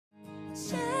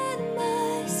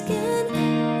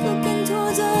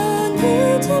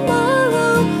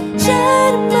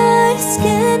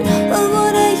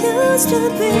to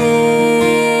be.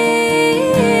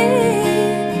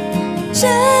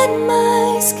 Shed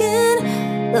my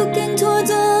skin, looking towards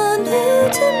a new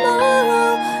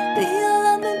tomorrow. Be all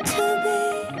I'm meant to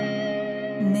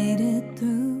be. Made it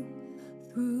through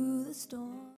the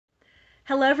storm.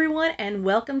 Hello everyone, and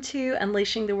welcome to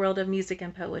Unleashing the World of Music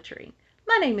and Poetry.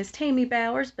 My name is Tammy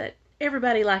Bowers, but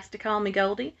everybody likes to call me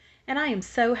Goldie, and I am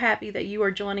so happy that you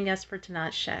are joining us for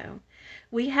tonight's show.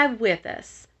 We have with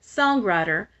us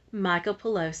songwriter Michael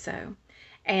Peloso,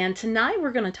 and tonight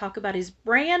we're going to talk about his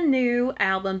brand new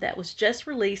album that was just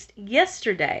released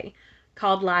yesterday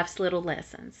called Life's Little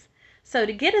Lessons. So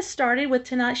to get us started with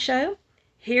tonight's show,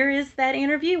 here is that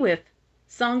interview with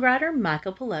songwriter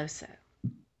Michael Peloso.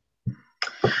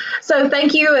 So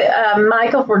thank you,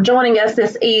 Michael, for joining us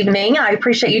this evening. I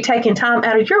appreciate you taking time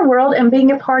out of your world and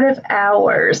being a part of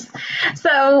ours.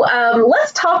 So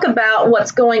let's talk about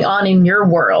what's going on in your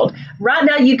world. Right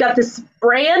now, you've got this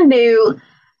brand new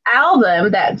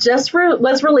album that just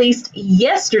was released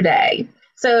yesterday.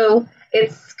 So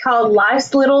it's called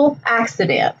Life's Little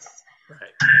Accidents. Right.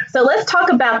 So let's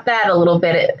talk about that a little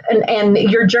bit and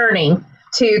your journey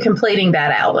to completing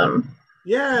that album.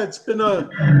 Yeah, it's been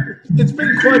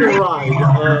quite a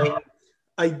ride.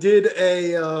 I did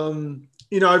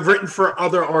I've written for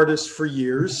other artists for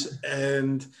years,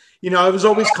 and I was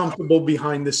always comfortable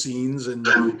behind the scenes and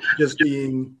just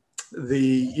being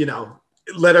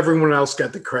let everyone else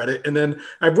get the credit. And then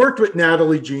I've worked with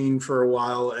Natalie Jean for a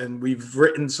while, and we've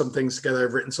written some things together.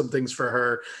 I've written some things for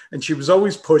her, and she was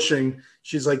always pushing.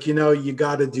 She's like, you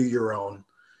got to do your own.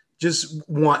 Just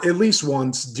at least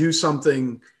once, do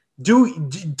something.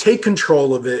 Take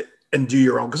control of it and do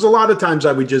your own. Because a lot of times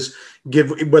I would just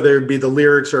give, whether it be the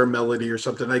lyrics or a melody or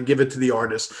something, I give it to the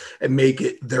artist and make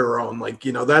it their own.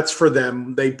 That's for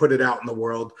them. They put it out in the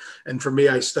world. And for me,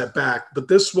 I step back. But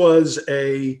this was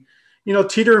a,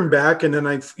 teetering back. And then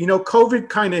COVID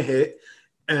kind of hit.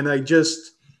 And I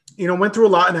just, went through a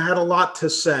lot and I had a lot to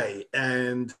say.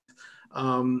 And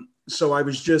so I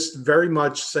was just very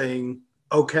much saying,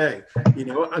 okay, I'm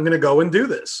going to go and do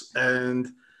this. And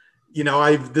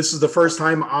this is the first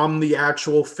time I'm the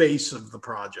actual face of the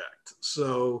project.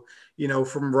 So,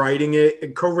 from writing it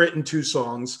and co-written 2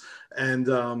 songs and,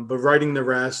 but writing the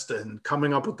rest and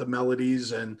coming up with the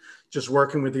melodies and just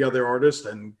working with the other artists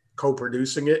and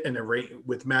co-producing it and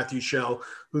with Matthew Shell,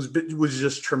 was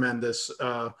just tremendous.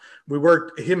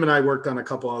 Him and I worked on a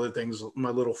couple other things,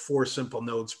 my little 4 Simple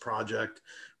Notes project,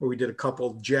 where we did a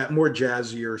couple more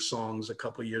jazzier songs a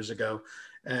couple years ago.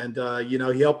 And,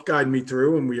 he helped guide me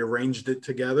through, and we arranged it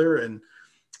together, and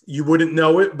you wouldn't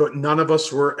know it, but none of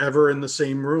us were ever in the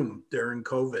same room during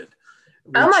COVID.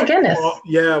 Oh my goodness.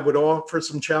 Would offer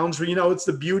some challenge, but it's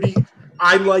the beauty.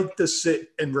 I like to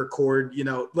sit and record,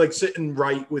 sit and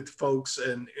write with folks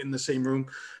and in the same room.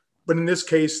 But in this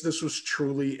case, this was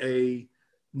truly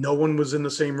no one was in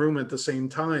the same room at the same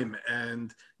time.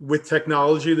 And with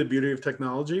technology, the beauty of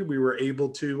technology, we were able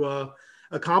to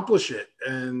accomplish it.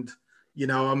 And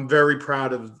I'm very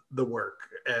proud of the work,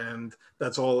 and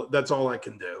that's all I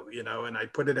can do, and I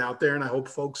put it out there, and I hope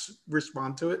folks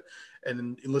respond to it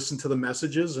and listen to the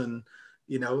messages, and,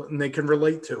 and they can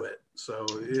relate to it. So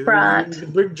it's a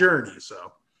big journey.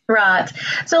 So. Right.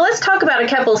 So let's talk about a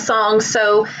couple of songs.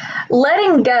 So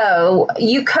Letting Go,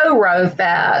 you co-wrote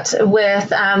that with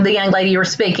the young lady you were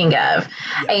speaking of.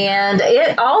 Yeah. And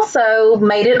it also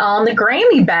made it on the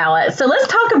Grammy ballot. So let's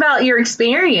talk about your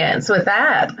experience with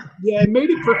that. Yeah, I made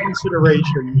it for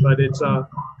consideration, but it's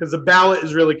because the ballot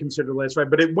is really considered last, right?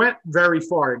 But it went very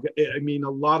far. I mean, a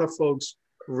lot of folks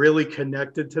really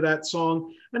connected to that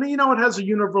song. And, it has a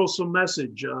universal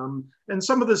message. And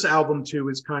some of this album, too,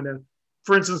 is kind of,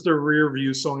 for instance, the Rear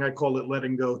View song, I call it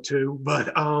Letting Go too,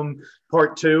 but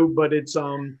part 2, but it's,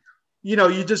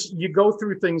 you go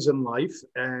through things in life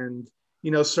and,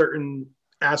 certain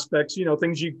aspects,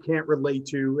 things you can't relate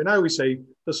to. And I always say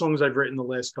the songs I've written the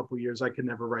last couple of years, I could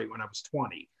never write when I was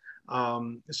 20.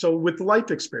 So with life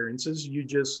experiences, you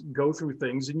just go through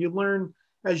things and you learn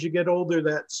as you get older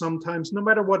that sometimes, no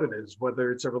matter what it is,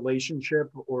 whether it's a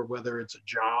relationship or whether it's a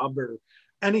job or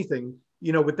anything,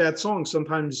 with that song,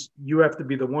 sometimes you have to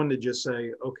be the one to just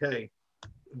say, okay,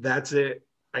 that's it.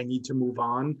 I need to move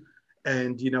on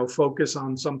and, focus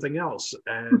on something else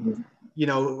and,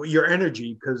 your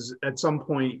energy, because at some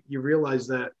point you realize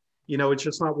that, it's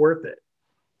just not worth it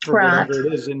for whatever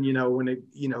it is. And, when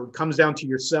it, comes down to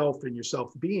yourself and your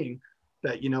self-being,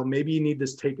 that, maybe you need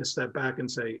to take a step back and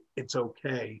say, it's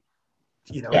okay,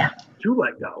 to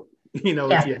let go,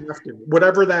 if you have to,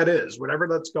 whatever that is, whatever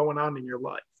that's going on in your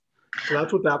life. So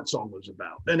that's what that song was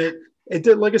about. And it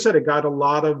did, like I said, it got a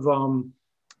lot of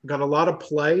got a lot of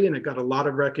play and it got a lot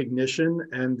of recognition.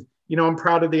 And, you know, I'm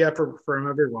proud of the effort from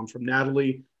everyone, from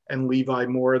Natalie and Levi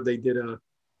Moore. They did a,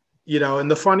 you know, and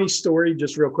the funny story,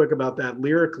 just real quick about that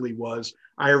lyrically, was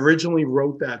I originally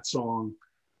wrote that song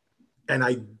and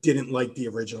I didn't like the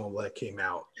original that came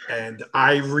out. And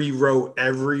I rewrote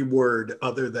every word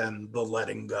other than the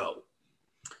letting go.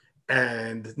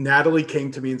 And Natalie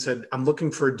came to me and said, I'm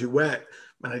looking for a duet.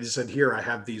 And I just said, here, I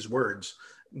have these words.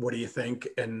 What do you think?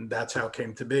 And that's how it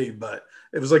came to be. But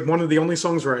it was like one of the only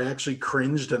songs where I actually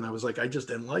cringed and I was like, I just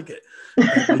didn't like it.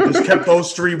 And I just kept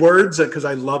those 3 words because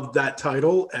I loved that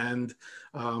title. And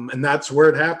that's where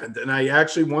it happened. And I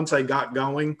actually, once I got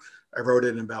going, I wrote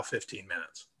it in about 15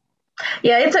 minutes.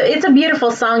 Yeah, it's a beautiful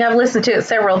song. I've listened to it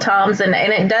several times, and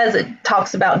it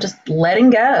talks about just letting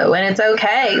go, and it's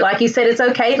okay. Like you said, it's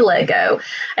okay to let go.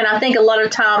 And I think a lot of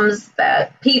times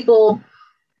that people,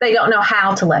 they don't know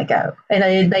how to let go,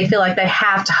 and they feel like they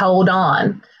have to hold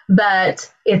on, but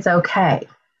it's okay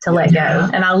to let go.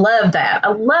 And I love that.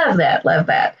 Love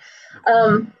that.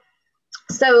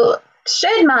 So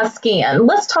Shed My Skin,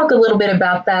 let's talk a little bit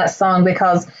about that song,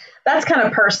 because that's kind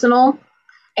of personal.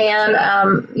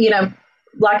 And, you know,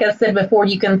 like I said before,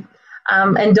 you can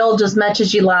indulge as much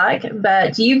as you like,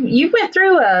 but you went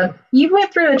through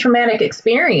a traumatic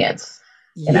experience.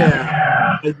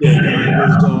 Yeah, I did. I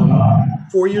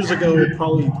was 4 years ago,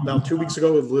 probably about 2 weeks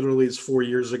ago. It literally is 4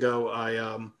 years ago.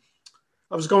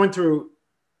 I was going through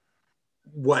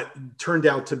what turned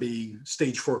out to be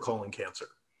stage 4 colon cancer,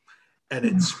 and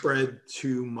it spread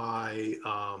to my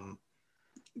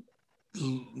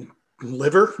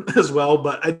liver as well,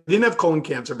 but I didn't have colon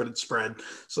cancer, but it spread.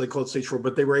 So they called it stage 4,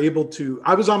 but they were able to,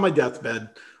 I was on my deathbed.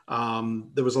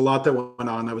 There was a lot that went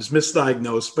on. I was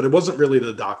misdiagnosed, but it wasn't really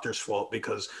the doctor's fault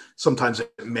because sometimes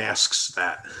it masks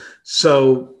that.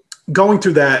 So going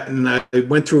through that, and I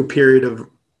went through a period of,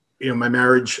 you know, my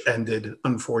marriage ended,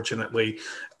 unfortunately,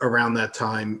 around that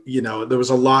time. You know, there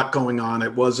was a lot going on.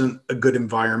 It wasn't a good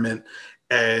environment,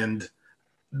 and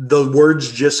the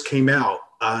words just came out.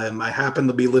 I happened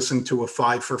to be listening to a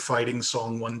Five for Fighting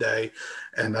song one day,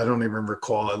 and I don't even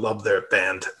recall. I love their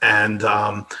band. And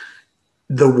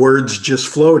the words just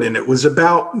flowed, and it was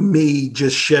about me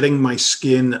just shedding my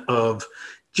skin of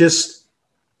just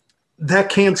that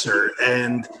cancer.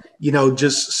 And, you know,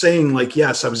 just saying like,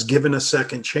 yes, I was given a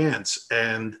second chance,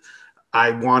 and I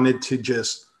wanted to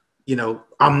just, you know,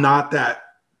 I'm not that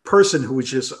person who was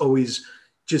just always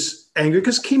just angry,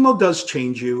 because chemo does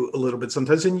change you a little bit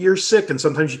sometimes, and you're sick. And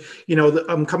sometimes, you know,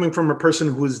 I'm coming from a person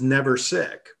who was never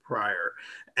sick prior.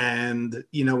 And,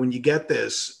 you know, when you get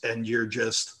this and you're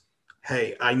just,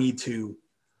 hey, I need to,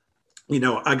 you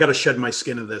know, I got to shed my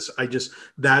skin of this.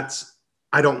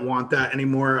 I don't want that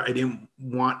anymore. I didn't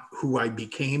want who I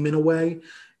became in a way,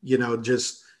 you know,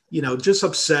 just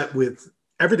upset with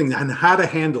everything and how to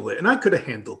handle it. And I could have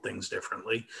handled things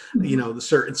differently. You know, the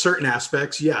certain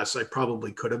aspects, yes, I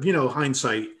probably could have. You know,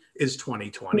 hindsight is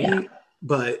 2020. Yeah.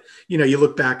 But, you know, you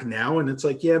look back now and it's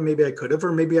like, yeah, maybe I could have,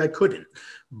 or maybe I couldn't.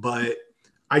 But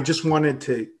I just wanted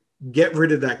to get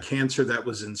rid of that cancer that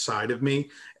was inside of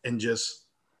me and just,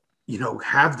 you know,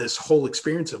 have this whole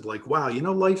experience of like, wow, you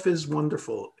know, life is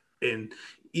wonderful. And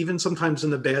even sometimes in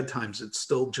the bad times, it's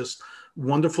still just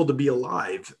wonderful to be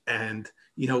alive. And,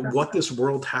 you know, what this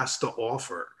world has to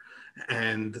offer.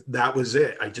 And that was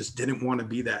it. I just didn't want to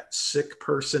be that sick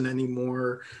person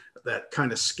anymore, that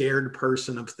kind of scared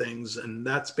person of things. And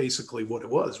that's basically what it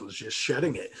was just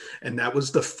shedding it. And that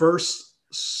was the first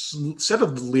set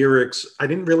of lyrics. I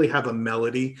didn't really have a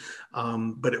melody,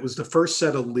 but it was the first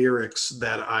set of lyrics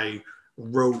that I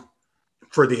wrote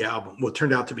for the album, what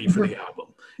turned out to be for the album.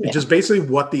 Yeah. It's just basically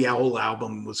what the whole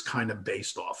album was kind of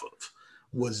based off of,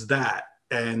 was that.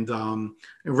 And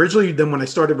originally, then when I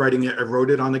started writing it, I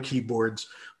wrote it on the keyboards.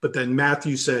 But then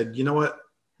Matthew said, you know what?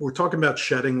 We're talking about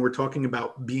shedding. We're talking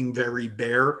about being very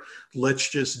bare. Let's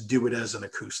just do it as an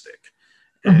acoustic.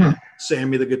 And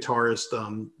Sammy, the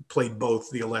guitarist, played both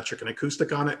the electric and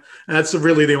acoustic on it. And that's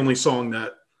really the only song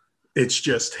that it's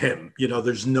just him. You know,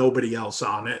 there's nobody else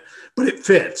on it. But it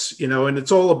fits, you know, and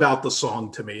it's all about the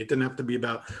song to me. It didn't have to be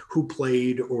about who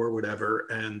played or whatever.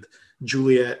 And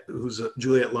Juliet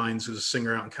Lyons, who's a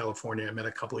singer out in California, I met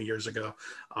a couple of years ago.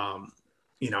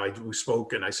 You know, we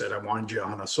spoke and I said, I wanted you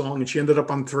on a song, and she ended up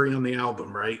on 3 on the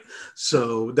album, right?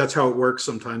 So that's how it works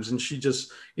sometimes. And she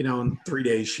just, you know, in 3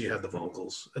 days she had the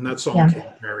vocals, and that song came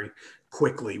very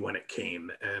quickly when it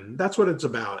came. And that's what it's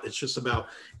about. It's just about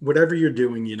whatever you're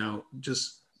doing, you know,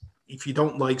 just if you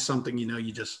don't like something, you know,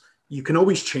 you can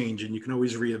always change and you can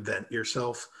always reinvent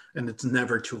yourself, and it's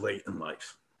never too late in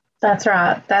life. That's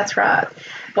right. That's right.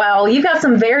 Well, you've got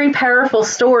some very powerful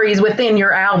stories within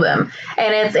your album,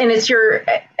 and it's your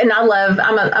and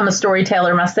I'm a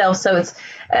storyteller myself, so it's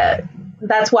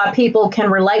that's why people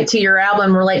can relate to your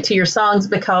album, relate to your songs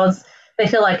because they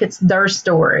feel like it's their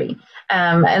story,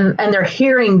 and they're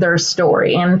hearing their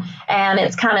story, and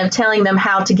it's kind of telling them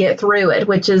how to get through it,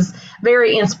 which is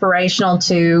very inspirational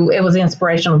to. It was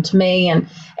inspirational to me, and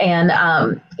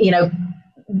you know.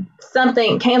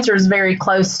 Cancer is very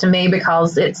close to me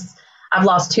because I've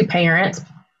lost two parents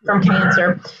from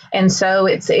cancer. And so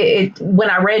when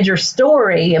I read your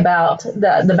story about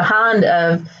the behind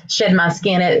of Shed My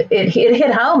Skin, it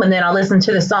hit home. And then I listened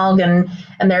to the song and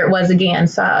there it was again.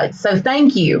 So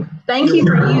thank you. Thank you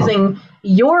for using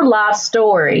your life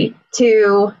story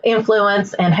to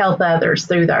influence and help others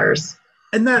through theirs.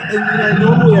 And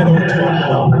normally I don't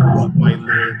talk about what my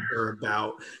lyrics are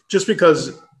about just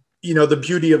because the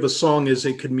beauty of a song is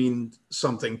it could mean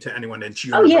something to anyone. It's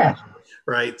yours. Oh, yeah.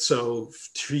 Right. So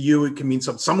for you, it can mean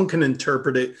something. Someone can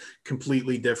interpret it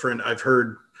completely different. I've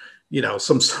heard,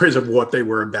 some stories of what they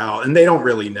were about and they don't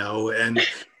really know. And,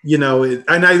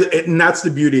 and that's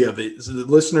the beauty of it is the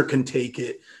listener can take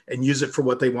it and use it for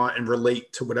what they want and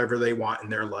relate to whatever they want in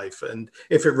their life. And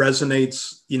if it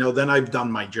resonates, then I've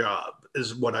done my job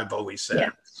is what I've always said. Yeah.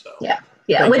 So. Yeah.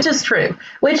 Yeah, which is true,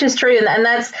 and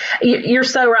that's you're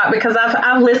so right because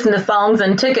I've listened to songs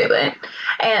and took it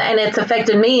and it's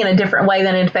affected me in a different way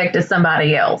than it affected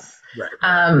somebody else.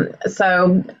 Right.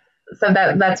 So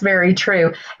that's very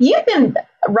true. You've been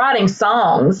writing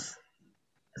songs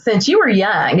since you were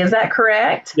young, is that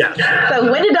correct? Yeah. So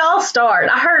when did it all start?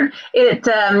 I heard it,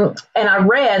 and I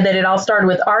read that it all started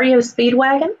with REO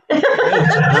Speedwagon.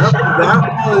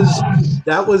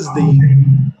 that was the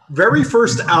very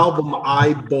first album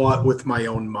I bought with my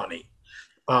own money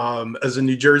as a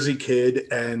New Jersey kid.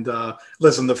 And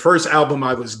listen, the first album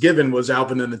I was given was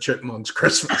Alvin and the Chipmunks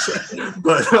Christmas.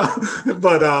 but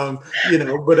I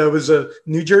was a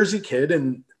New Jersey kid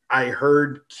and I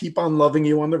heard Keep on Loving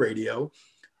You on the radio.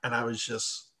 And I was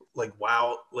just like,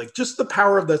 wow, like just the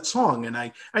power of that song. And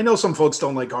I know some folks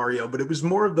don't like REO, but it was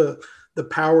more of the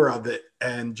power of it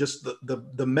and just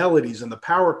the melodies and the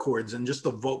power chords and just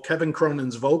Kevin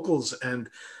Cronin's vocals. And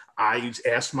I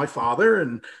asked my father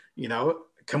and,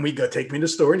 can we go take me to the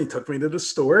store? And he took me to the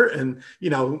store and,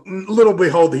 little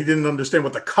behold, he didn't understand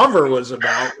what the cover was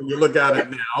about when you look at it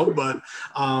now, but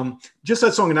just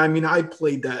that song. And I mean, I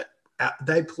played that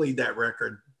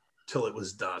record till it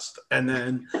was dust. And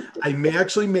then I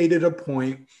actually made it a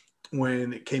point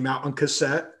when it came out on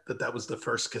cassette that was the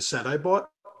first cassette I bought.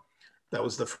 That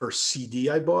was the first CD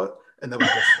I bought. And that was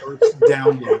the first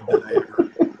download that I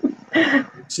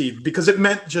ever received because it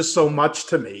meant just so much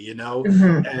to me,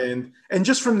 Mm-hmm. And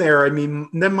just from there, I mean,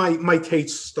 then my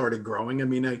tastes started growing. I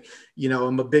mean,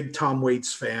 I'm a big Tom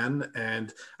Waits fan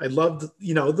and I loved,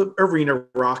 the arena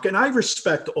rock and I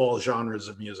respect all genres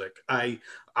of music. I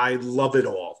love it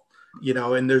all,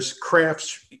 and there's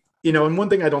crafts, and one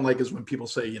thing I don't like is when people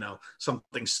say,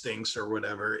 something stinks or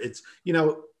whatever. It's,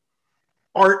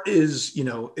 art is,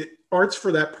 art's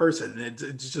for that person.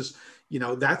 It's just,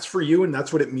 that's for you and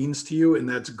that's what it means to you. And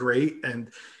that's great.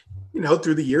 And,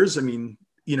 through the years, I mean,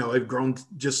 I've grown to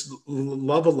just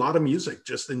love a lot of music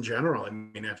just in general. I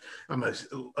mean,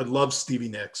 I love Stevie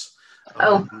Nicks.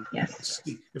 Yes.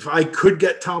 If I could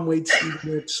get Tom Waits,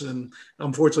 Stevie Nicks, and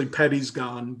unfortunately Petty's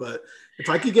gone, but if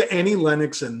I could get Annie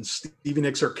Lennox and Stevie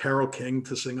Nicks or Carole King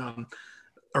to sing on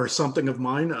or something of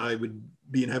mine, I would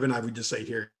be in heaven. I would just say,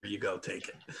 here you go, take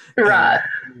it. Right.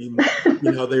 And, I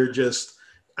mean, they're just,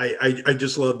 I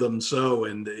just love them so.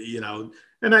 And,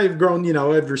 and I've grown,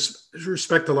 I've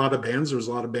respect a lot of bands. There was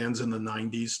a lot of bands in the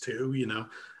 90s too.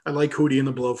 I like Hootie and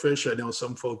the Blowfish. I know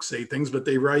some folks say things, but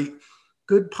they write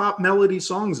good pop melody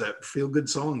songs that feel good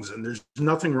songs. And there's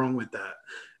nothing wrong with that.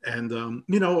 And,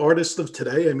 artists of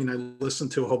today, I mean, I listen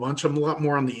to a whole bunch. I'm a lot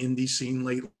more on the indie scene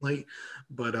lately,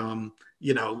 but,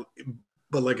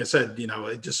 but like I said,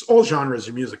 just all genres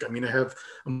of music. I mean,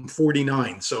 I'm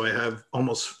 49, so I have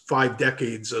almost 5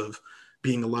 decades of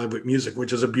being alive with music,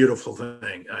 which is a beautiful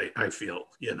thing, I feel,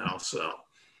 so.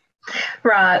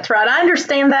 Right. I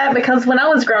understand that because when I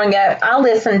was growing up, I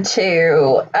listened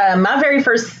to my very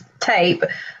first tape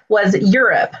was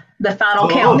Europe, the Final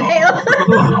Countdown.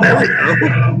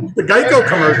 The Geico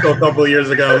commercial a couple of years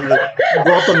ago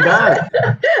brought them back.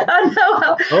 I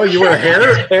know. Oh, you were a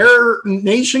hair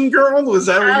nation girl? Was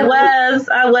that what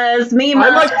I was. Me and I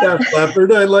liked Def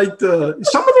Leppard. I liked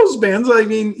some of those bands. I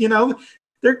mean,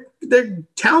 they're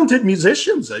talented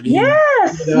musicians. I mean,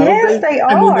 yes, you know, yes, they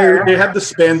I mean, are. they have the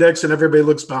spandex and everybody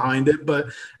looks behind it, but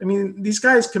I mean, these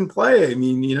guys can play. I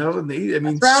mean, you know,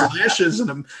 Right. Slash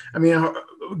I mean,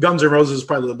 Guns N' Roses is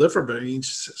probably a little different, but I mean,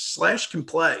 Slash can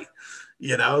play.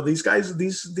 You know, these guys,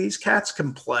 these cats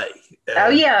can play. Oh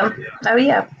yeah, oh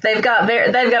yeah. They've got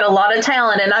a lot of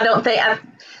talent, and I don't think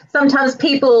sometimes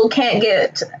people can't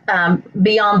get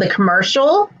beyond the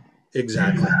commercial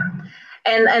Exactly.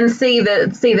 and see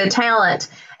the talent.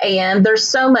 And there's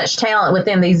so much talent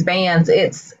within these bands.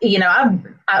 It's, you know,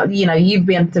 you know, you've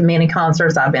been to many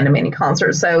concerts, I've been to many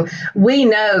concerts, so we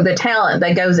know the talent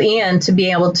that goes in to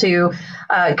be able to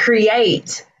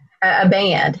create a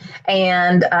band.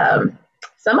 And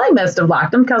somebody must have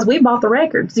liked them because we bought the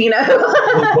records, you know.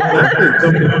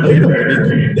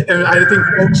 And I think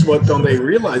folks, what don't they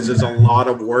realize is a lot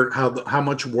of work, how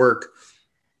much work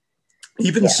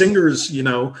even singers, you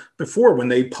know, before when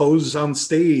they pose on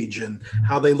stage and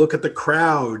how they look at the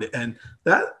crowd, and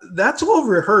that's all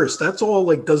rehearsed. That's all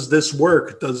like, does this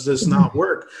work? Does this not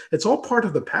work? It's all part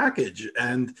of the package.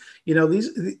 And, you know,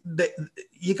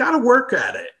 you got to work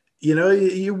at it. You know,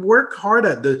 you work hard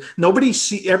at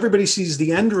everybody sees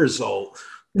the end result,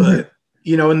 but,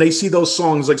 you know, and they see those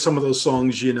songs, like some of those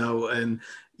songs, you know, and,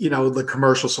 you know, the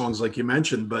commercial songs, like you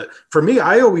mentioned. But for me,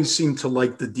 I always seem to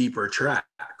like the deeper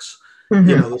tracks.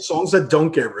 You know, the songs that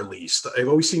don't get released. I've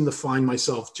always seemed to find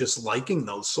myself just liking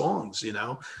those songs, you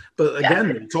know. But again,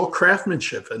 it's all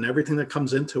craftsmanship and everything that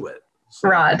comes into it. So.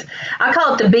 Right. I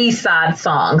call it the B-side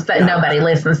songs that nobody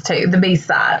listens to, the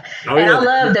B-side. I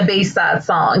love the B-side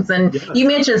songs. And you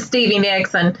mentioned Stevie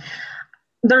Nicks, and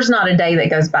there's not a day that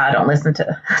goes by I don't listen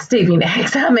to Stevie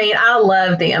Nicks. I mean, I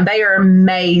love them. They are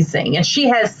amazing. And she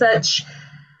has such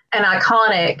an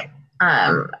iconic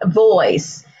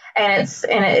voice. And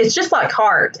it's just like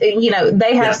Heart. You know,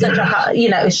 they have such a, you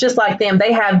know, it's just like them.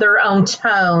 They have their own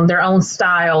tone, their own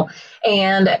style.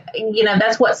 And, you know,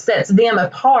 that's what sets them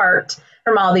apart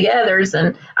from all the others.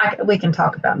 And we can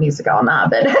talk about music all night,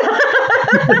 but.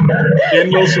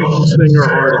 And Wilson's a singer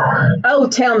artist. Oh,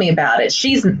 tell me about it.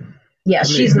 She's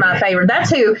my favorite. That's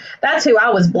who I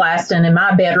was blasting in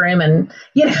my bedroom. And,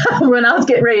 you know, when I was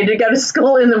getting ready to go to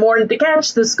school in the morning to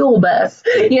catch the school bus,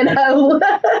 you know.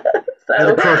 So. I had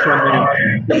a crush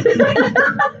on me.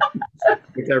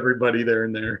 With everybody there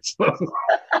and there.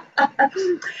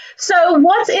 So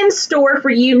what's in store for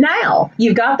you now?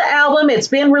 You've got the album. It's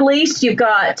been released. You've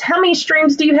got, how many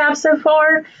streams do you have so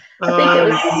far? I think it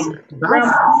was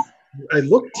I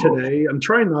looked today. I'm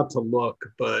trying not to look,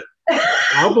 but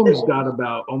album's got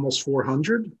about almost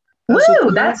 400.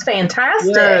 Woo, that's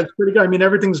fantastic. Yeah, it's pretty good. I mean,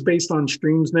 everything's based on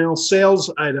streams now. Sales,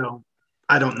 I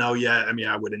don't know yet. I mean,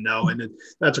 I wouldn't know. And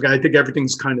that's okay. I think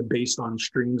everything's kind of based on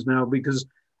streams now because,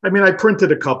 I mean, I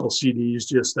printed a couple CDs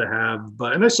just to have,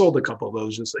 and I sold a couple of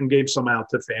those just and gave some out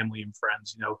to family and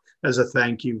friends, you know, as a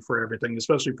thank you for everything,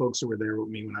 especially folks who were there with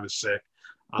me when I was sick.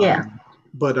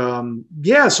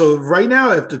 So right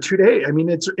now after 2 days, I mean,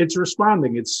 it's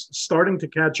responding. It's starting to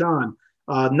catch on.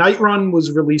 Night Run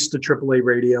was released to AAA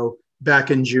radio back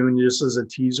in June, just as a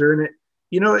teaser. And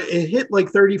it hit like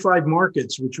 35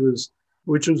 markets, which was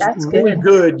That's really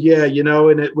good. Yeah. You know,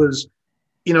 and it was,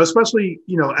 you know, especially,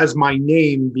 you know, as my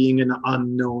name being an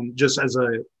unknown, just as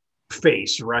a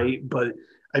face. Right. But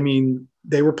I mean,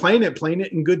 they were playing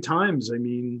it in good times. I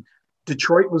mean,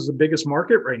 Detroit was the biggest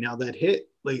market right now that hit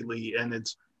lately. And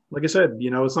it's, like I said,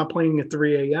 you know, it's not playing at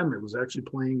 3 a.m. It was actually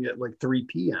playing at like 3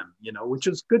 p.m., you know, which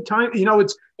is good time. You know,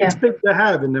 it's big to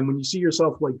have. And then when you see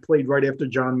yourself like played right after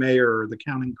John Mayer or the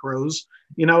Counting Crows,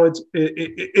 you know,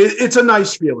 it's a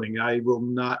nice feeling. I will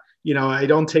not, you know, I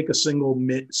don't take a single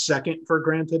second for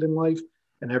granted in life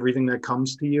and everything that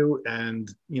comes to you.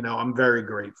 And, you know, I'm very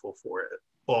grateful for it,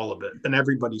 all of it, and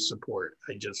everybody's support.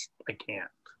 I can't.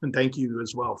 And thank you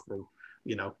as well for,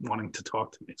 you know, wanting to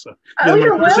talk to me. So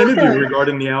you're welcome. Interview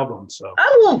regarding the album. So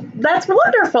well, that's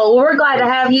wonderful. We're glad to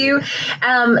have you.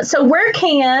 So where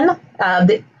can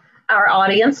our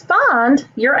audience find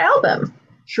your album?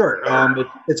 Sure.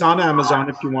 It's on Amazon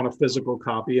if you want a physical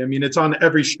copy. I mean, it's on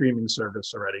every streaming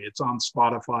service already. It's on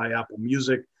Spotify, Apple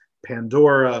Music,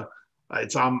 Pandora.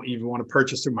 It's on, if you want to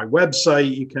purchase through my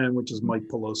website, you can, which is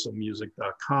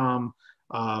MikePelosomusic.com.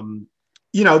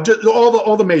 You know, just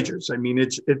all the majors. I mean,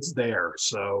 it's there.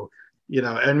 So, you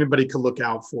know, anybody could look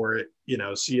out for it, you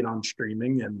know, see it on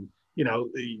streaming and, you know,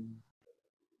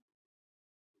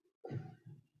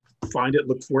 find it,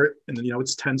 look for it. And then, you know,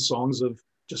 it's 10 songs of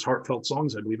just heartfelt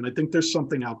songs, I believe. And I think there's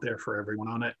something out there for everyone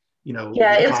on it, you know.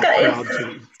 Yeah,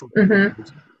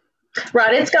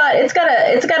 Right. It's got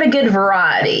a good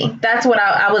variety. That's what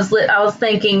I was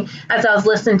thinking as I was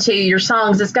listening to your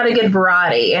songs. It's got a good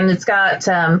variety, and it's got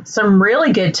some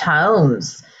really good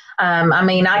tones. I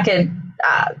mean, I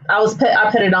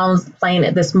put it on, was playing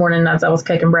it this morning as I was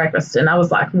cooking breakfast, and I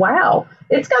was like, wow,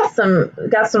 it's got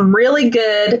some really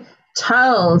good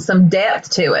tones, some depth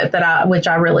to it which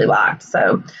I really liked.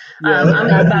 So Yeah,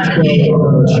 I'm excited.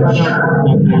 shout out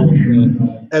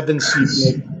to Evan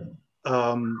Seabrook.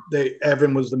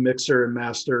 Evan was the mixer and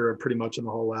master pretty much in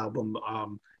the whole album.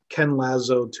 Ken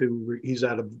Lazo too. He's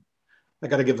out of. I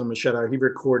got to give him a shout out. He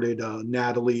recorded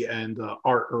Natalie and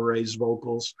Art Array's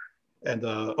vocals, and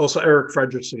also Eric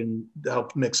Fredrickson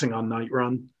helped mixing on Night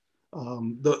Run.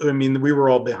 I mean, we were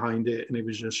all behind it, and it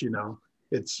was just,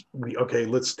 okay.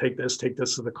 Let's take this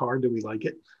to the car. Do we like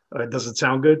it? Does it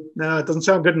sound good? No, it doesn't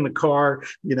sound good in the car.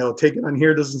 Take it on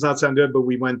here doesn't sound good, but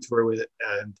we went through it,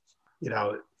 and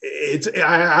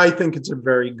I think it's a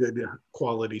very good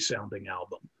quality sounding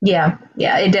album. Yeah,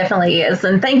 it definitely is.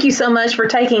 And thank you so much for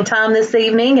taking time this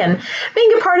evening and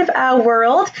being a part of our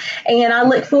world. And I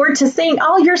look forward to seeing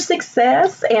all your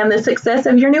success and the success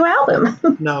of your new album.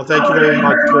 No, thank you very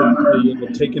much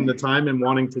for taking the time and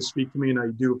wanting to speak to me, and I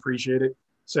do appreciate it.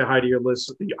 Say hi to your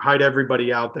list, hi to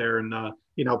everybody out there, and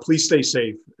please stay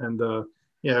safe. And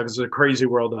it's a crazy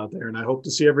world out there, and I hope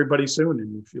to see everybody soon.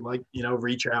 And if you like,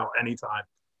 reach out anytime.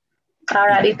 All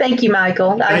righty. Thank you,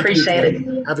 Michael. I appreciate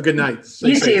it. Have a good night.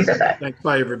 You too. Bye-bye. Thanks.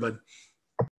 Bye, everybody.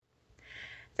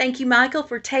 Thank you, Michael,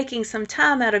 for taking some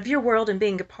time out of your world and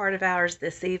being a part of ours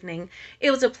this evening.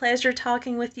 It was a pleasure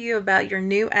talking with you about your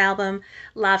new album,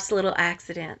 Life's Little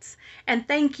Accidents. And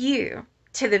thank you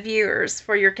to the viewers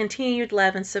for your continued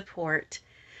love and support.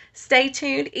 Stay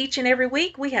tuned each and every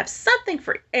week. We have something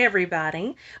for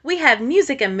everybody. We have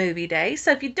music and movie day,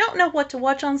 so if you don't know what to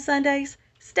watch on Sundays,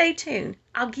 stay tuned.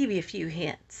 I'll give you a few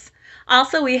hints.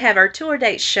 Also, we have our tour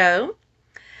date show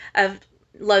of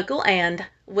local and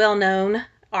well-known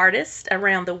artists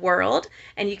around the world,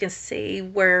 and you can see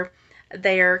where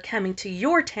they're coming to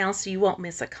your town so you won't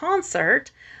miss a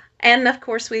concert. And of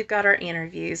course, we've got our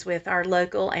interviews with our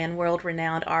local and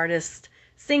world-renowned artists,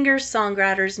 singers,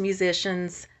 songwriters,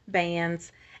 musicians,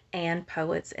 bands, and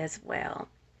poets as well.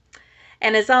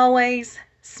 And as always,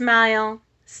 smile,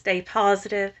 stay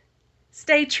positive,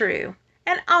 stay true,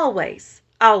 and always,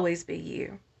 always be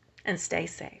you. And stay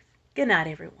safe. Good night,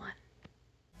 everyone.